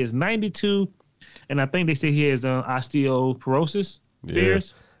counting, but he is 92, and I think they say he has osteoporosis.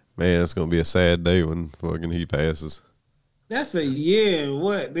 Fears. Man, it's gonna be a sad day when fucking he passes. That's a year and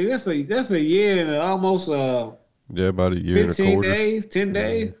what? That's a year and almost Yeah, about a year and a 15 quarter. days, 10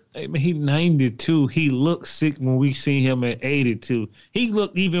 days. Hey, man, he 92. He looked sick when we seen him at 82. He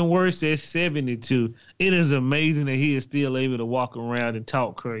looked even worse at 72. It is amazing that he is still able to walk around and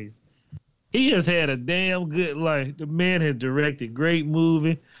talk crazy. He has had a damn good life. The man has directed great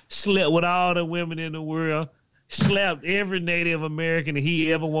movie, slept with all the women in the world, slapped every Native American that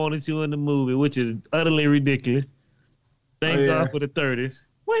he ever wanted to in the movie, which is utterly ridiculous. Thank God for the 30s.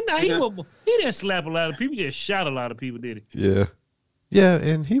 Wait, no, he didn't slap a lot of people. He just shot a lot of people, did he? Yeah. Yeah,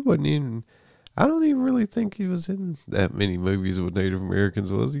 and he wasn't even... I don't even really think he was in that many movies with Native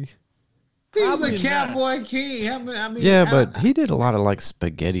Americans, was he? He was a Probably cowboy king. But he did a lot of, like,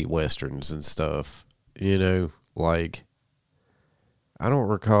 spaghetti westerns and stuff. You know, like... I don't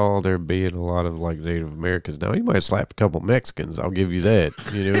recall there being a lot of, like, Native Americans. Now, he might have slapped a couple Mexicans. I'll give you that.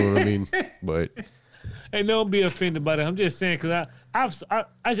 You know what I mean? But... Hey, don't be offended by that. I'm just saying, because I used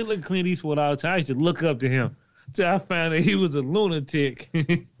to look at Clint Eastwood all the time. I used to look up to him until I found that he was a lunatic.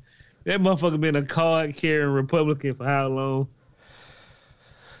 That motherfucker been a card-carrying Republican for how long?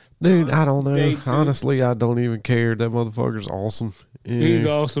 Dude, I don't know. Honestly, I don't even care. That motherfucker's awesome. Yeah. He's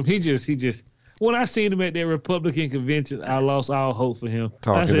awesome. He just. When I seen him at that Republican convention, I lost all hope for him.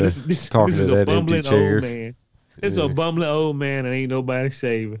 I said, this is a bumbling old man. It's a bumbling old man and ain't nobody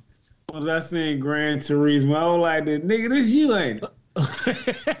saving. Was I seeing Gran Turismo? I was like, nigga, this you ain't.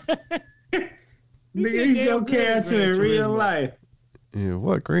 Nigga, he's your character in real Turismo. life. Yeah,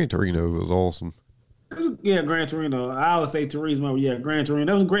 what? Gran Torino was awesome. Yeah, Gran Torino. I always say Turismo. Yeah, Gran Torino.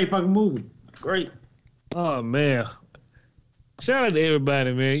 That was a great fucking movie. Great. Oh man. Shout out to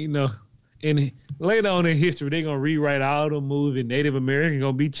everybody, man. You know, and later on in history, they're gonna rewrite all the movies. Native American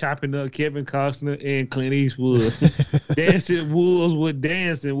gonna be chopping up Kevin Costner and Clint Eastwood. Dancing wolves with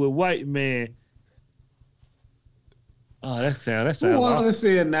dancing with white man. Oh, that sounds Who wants awesome. to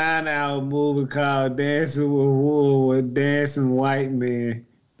see a 9-hour movie called Dancing with Wolves with Dancing White Men?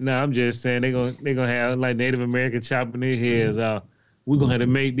 No, I'm just saying they're gonna have like Native American chopping their heads off. We're gonna have to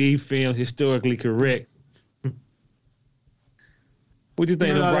make these films historically correct. What you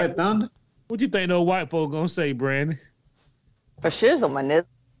think? You know them that white- thunder? What you think those white folks gonna say, Brandon? For shizzle, my nigga.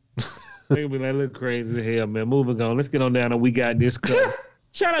 They gonna be like, look crazy as hell, man. Moving on. Let's get on down and we got this covered.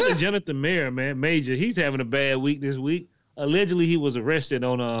 Shout out to Jonathan Mayer, man. Major. He's having a bad week this week. Allegedly, he was arrested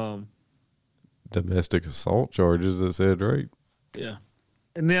on Domestic assault charges, that said, right? yeah.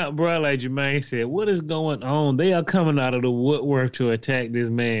 And now, bro, like Jermaine said, what is going on? They are coming out of the woodwork to attack this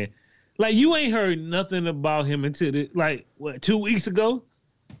man. Like, you ain't heard nothing about him until, 2 weeks ago?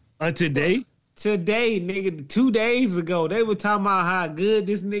 Or today? Today, nigga, 2 days ago, they were talking about how good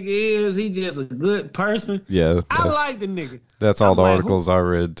this nigga is. He's just a good person. Yeah. I like the nigga. That's all I'm the like, articles I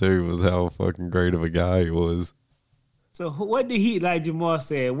read, too, was how fucking great of a guy he was. So what did he, like Jamal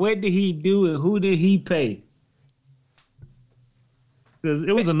said, what did he do and who did he pay? Because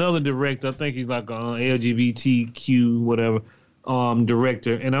it was another director. I think he's like a LGBTQ, whatever,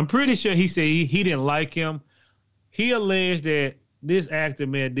 director. And I'm pretty sure he said he didn't like him. He alleged that this actor,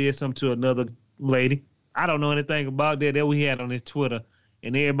 man, did something to another lady. I don't know anything about that. That we had on his Twitter.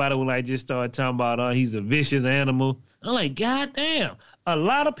 And everybody would like just start talking about, he's a vicious animal. I'm like, God damn. A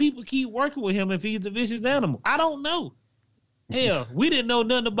lot of people keep working with him if he's a vicious animal. I don't know. Hell, we didn't know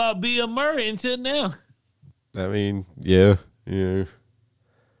nothing about Bill Murray until now. I mean, yeah.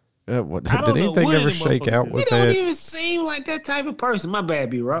 What, I don't did know anything what ever any shake motherfucker out did. with He don't that? even seem like that type of person. My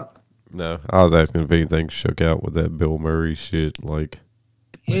bad, B-Rock. No, I was asking if anything shook out with that Bill Murray shit. Like,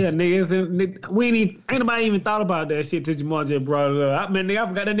 Yeah, niggas, ain't nobody even thought about that shit till Jamal just brought it up. I mean, nigga, I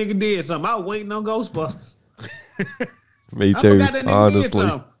forgot that nigga did something. I was waiting on Ghostbusters. me I too, forgot that nigga did honestly.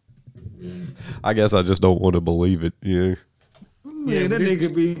 something. I guess I just don't want to believe it. Yeah. Yeah, that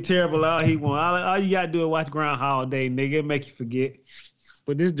nigga be terrible all he want. All you gotta do is watch Groundhog Day, nigga. It make you forget.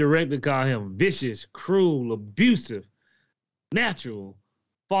 But this director called him vicious, cruel, abusive, natural,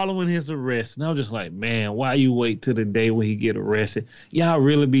 following his arrest. And I was just like, man, why you wait till the day when he get arrested? Y'all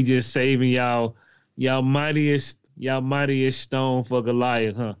really be just saving y'all mightiest stone for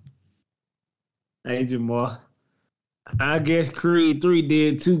Goliath, huh? Hey, Jamal. I guess Creed 3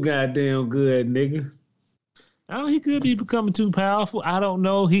 did too goddamn good, nigga. He could be becoming too powerful. I don't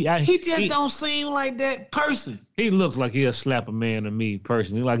know. He He don't seem like that person. He looks like he'll slap a man to me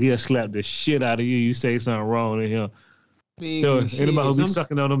personally. Like he'll slap the shit out of you. You say something wrong to him. Man, So shit, anybody who be some-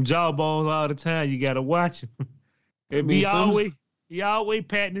 sucking on them jawbones all the time, you gotta watch him. He always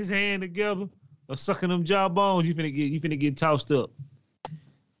patting his hand together or sucking them jawbones. You finna get tossed up.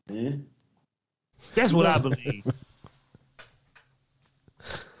 Yeah. That's what I believe.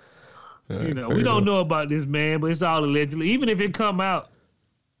 You know, we don't know about this man, but it's all allegedly. Even if it come out,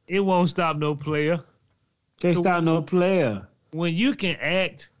 it won't stop no player. Can't stop no player. When you can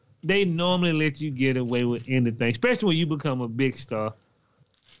act, they normally let you get away with anything, especially when you become a big star.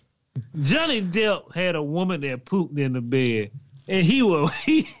 Johnny Depp had a woman that pooped in the bed, and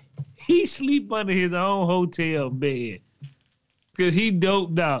he sleep under his own hotel bed because he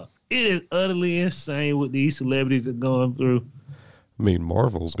doped out. It is utterly insane what these celebrities are going through. I mean,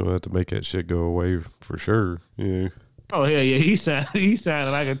 Marvel's gonna have to make that shit go away for sure. Yeah. Oh hell yeah, he signed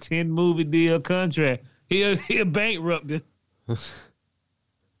like a 10-movie deal contract. He bankrupted.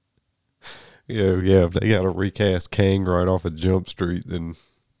 Yeah. If they got to recast Kang right off of Jump Street, then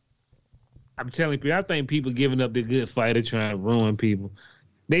I'm telling you, I think people giving up the good fight are trying to ruin people.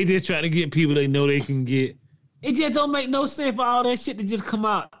 They just trying to get people they know they can get. It just don't make no sense for all that shit to just come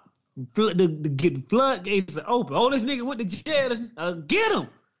out. The floodgates are open. Oh, this nigga went to jail. Get him.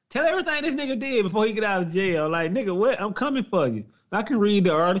 Tell everything this nigga did before he get out of jail. Like, nigga, what? I'm coming for you. I can read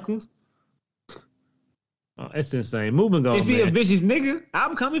the articles. Oh, that's insane. Moving on, If he a man. vicious nigga,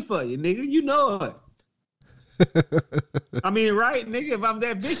 I'm coming for you, nigga. You know it. I mean, right, nigga? If I'm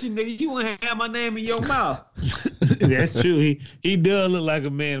that vicious, nigga, you wouldn't have my name in your mouth. That's true. He does look like a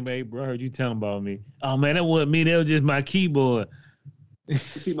man, man. Bro, I heard you talking about me. Oh man, that wasn't me. That was just my keyboard. You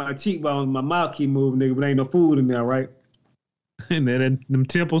see my cheekbones, my mouth keep moving, nigga, but ain't no food in there, right? And then them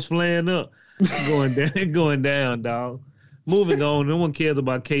temples flaring up, going down, dog. Moving on. No one cares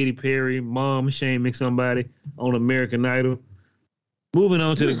about Katy Perry, mom shaming somebody on American Idol. Moving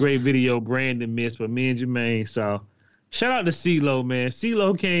on to the great video Brandon missed, but me and Jermaine saw. Shout out to CeeLo, man.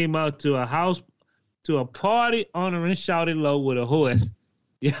 CeeLo came out to a party honoring Shawty Lo with a horse.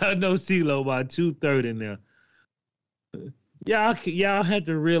 Y'all know CeeLo about 2:30 now. Y'all have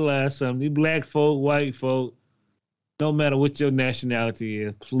to realize something. You black folk, white folk, no matter what your nationality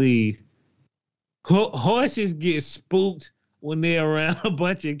is, please. Horses get spooked when they're around a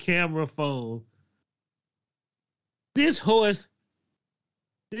bunch of camera phones. This horse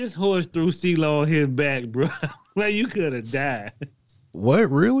threw CeeLo on his back, bro. Like you could have died. What,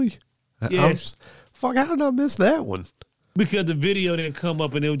 really? Yes. Fuck, how did I miss that one? Because the video didn't come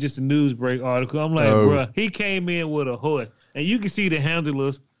up and it was just a Newsbreak article. I'm like, bro, he came in with a horse. And you can see the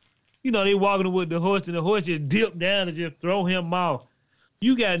handlers, they walking with the horse and the horse just dip down and just throw him off.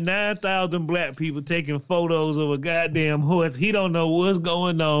 You got 9,000 black people taking photos of a goddamn horse. He don't know what's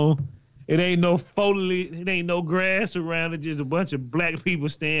going on. It ain't no foliage, it ain't no grass around it, just a bunch of black people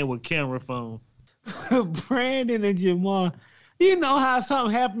standing with camera phones. Brandon and Jamal, you know how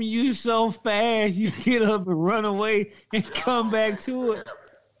something happened, you so fast, you get up and run away and come back to it.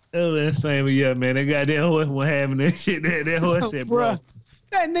 Oh, that same yeah, man. That goddamn horse was having that shit. That horse said, bro.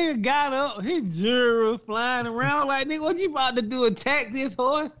 That nigga got up, his jewelry flying around like, nigga, what you about to do, attack this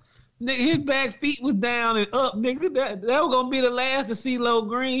horse? Nigga, his back feet was down and up, nigga. That was gonna be the last to see CeeLo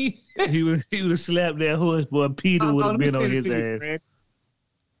Green. he would have slapped that horse, boy. Peter would have been on his ass.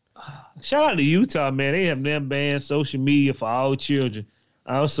 Shout out to Utah, man. They have them banned social media for all children.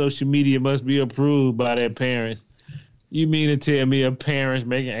 All social media must be approved by their parents. You mean to tell me a parent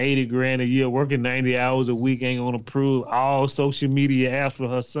making $80,000 a year, working 90 hours a week, ain't gonna approve all social media apps for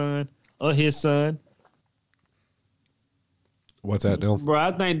her son or his son? What's that, Dylan? Bro,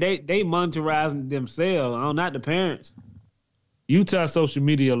 I think they monitorizing themselves, not the parents. Utah social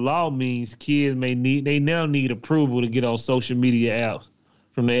media law means kids they now need approval to get on social media apps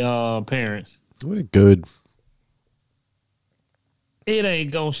from their parents. Good. It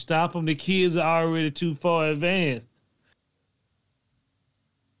ain't gonna stop them. The kids are already too far advanced.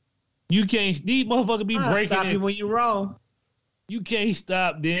 You can't. These motherfuckers be breaking stop it you when you're wrong. You can't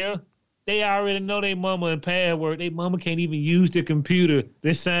stop them. They already know their mama and password. Their mama can't even use the computer.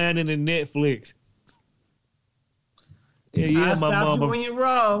 They're signing in Netflix. Yeah, my stop mama. You when you're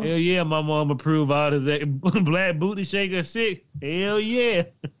wrong. Hell yeah, my mama approved all this black booty shaker 6. Hell yeah.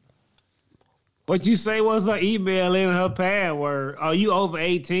 What you say was her email in her password? Oh, you over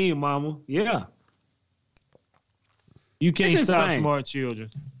 18, mama? Yeah. You can't stop smart children.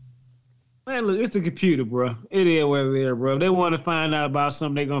 Man, look, it's the computer, bro. It is what it is, bro. If they want to find out about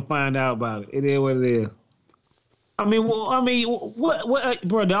something, they're gonna find out about it. It is what it is. What,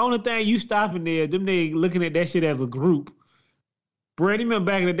 bro? The only thing you stopping there, them they looking at that shit as a group. Bro, you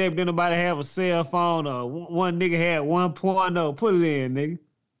remember back in the day, didn't nobody have a cell phone or one nigga had 1.0. Put it in, nigga.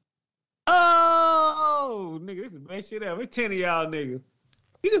 Oh, nigga, this is the best shit ever. It's 10 of y'all niggas.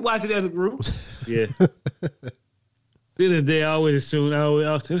 You just watch it as a group. Yeah. Then they always assume,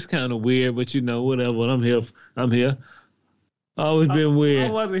 it's kind of weird, but whatever. I'm here. Always been weird. I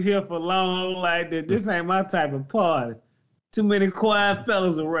wasn't here for long like that. This ain't my type of party. Too many quiet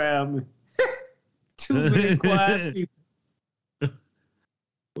fellas around me. Too many quiet people.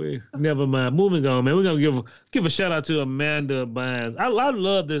 Never mind. Moving on, man. We're gonna give a shout out to Amanda Bynes. I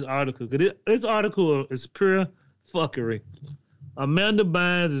love this article because this article is pure fuckery. Amanda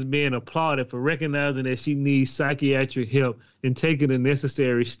Bynes is being applauded for recognizing that she needs psychiatric help and taking the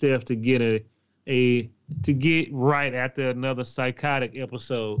necessary steps to get to get right after another psychotic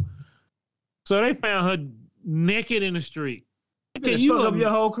episode. So they found her naked in the street. You fuck up your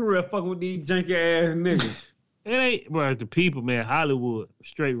whole career fucking with these junky ass niggas. It ain't, bro, the people, man. Hollywood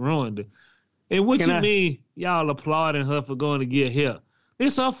straight ruined it. And what you mean y'all applauding her for going to get help?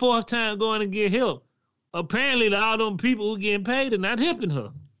 It's her 4th time going to get help. Apparently, all them people who getting paid are not helping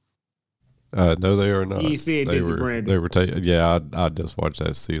her. No, they are not. You said they were taking. Yeah, I just watched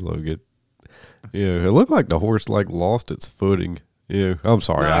that CeeLo get. Yeah, it looked like the horse lost its footing. Yeah, I'm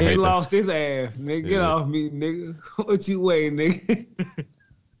sorry. He lost his ass, nigga. Get off me, nigga. What you waiting, nigga?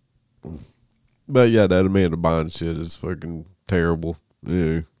 But yeah, that Amanda Bynes shit is fucking terrible.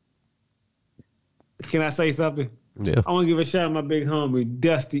 Yeah. Can I say something? Yeah. I want to give a shout out to my big homie,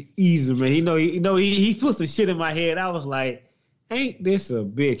 Dusty Easer, man. He put some shit in my head. I was like, ain't this a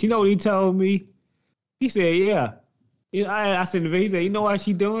bitch? You know what he told me? He said, yeah. I said, he said, you know why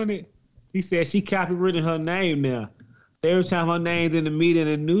she doing it? He said she copywritten her name now. So every time her name's in the media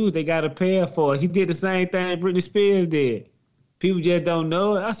and the news, they got to pay her for it. She did the same thing Britney Spears did. People just don't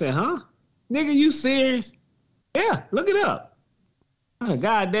know it. I said, huh? Nigga, you serious? Yeah, look it up.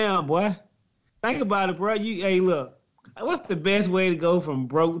 Goddamn, boy. Think about it, bro. Hey, look. What's the best way to go from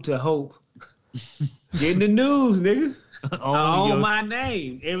broke to hope? Get in the news, nigga. On my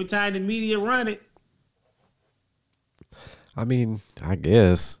name. Every time the media run it. I mean, I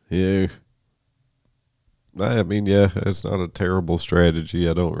guess, yeah. I mean, yeah, it's not a terrible strategy,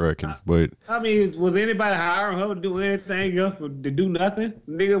 I don't reckon. But I mean, was anybody hiring her to do anything else to do nothing?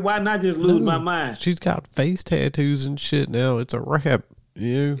 Nigga, why not just lose my mind? She's got face tattoos and shit now. It's a wrap.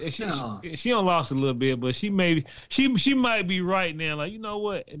 Yeah. She done lost a little bit, but she might be right now. Like, you know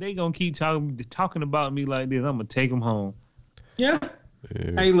what? They gonna keep talking about me like this. I'm gonna take them home. Yeah.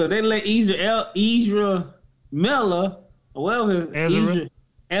 Hey, look, they let Ezra Miller,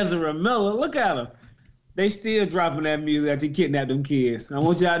 Ezra Miller. Look at her. They still dropping that music after he kidnapped them kids. I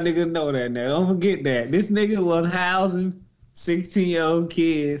want y'all niggas to know that now. Don't forget that. This nigga was housing 16-year-old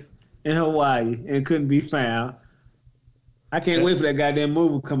kids in Hawaii and couldn't be found. I can't wait for that goddamn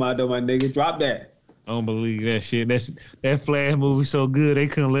movie to come out though, my nigga. Drop that. I don't believe that shit. That Flash movie so good they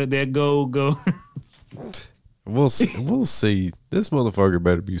couldn't let that gold go. We'll see. We'll see. This motherfucker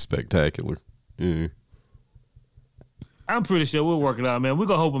better be spectacular. Yeah. I'm pretty sure we'll work it out, man. We're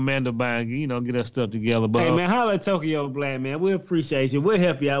gonna hope Amanda Bynes, get her stuff together. But hey man, holla at Tokyo Black, man. We appreciate you. We'll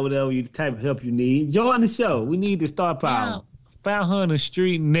help you out with whatever type of help you need. Join the show. We need the star power. Found her in the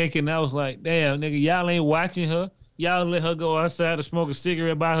street naked, and I was like, damn, nigga, y'all ain't watching her. Y'all let her go outside to smoke a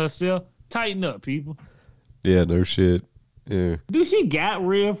cigarette by herself. Tighten up, people. Yeah, no shit. Yeah. Dude, she got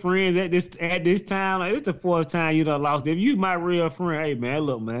real friends at this time. Like, it's the fourth time you done lost them. You my real friend. Hey man,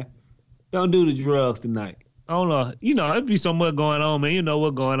 look, man. Don't do the drugs tonight. I don't know. It'd be so much going on, man. You know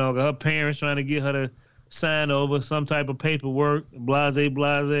what's going on. Her parents trying to get her to sign over some type of paperwork. Blase.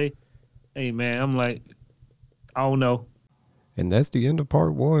 Hey, man, I'm like, I don't know. And that's the end of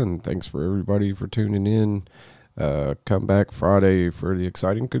part 1. Thanks for everybody for tuning in. Come back Friday for the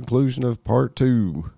exciting conclusion of part 2.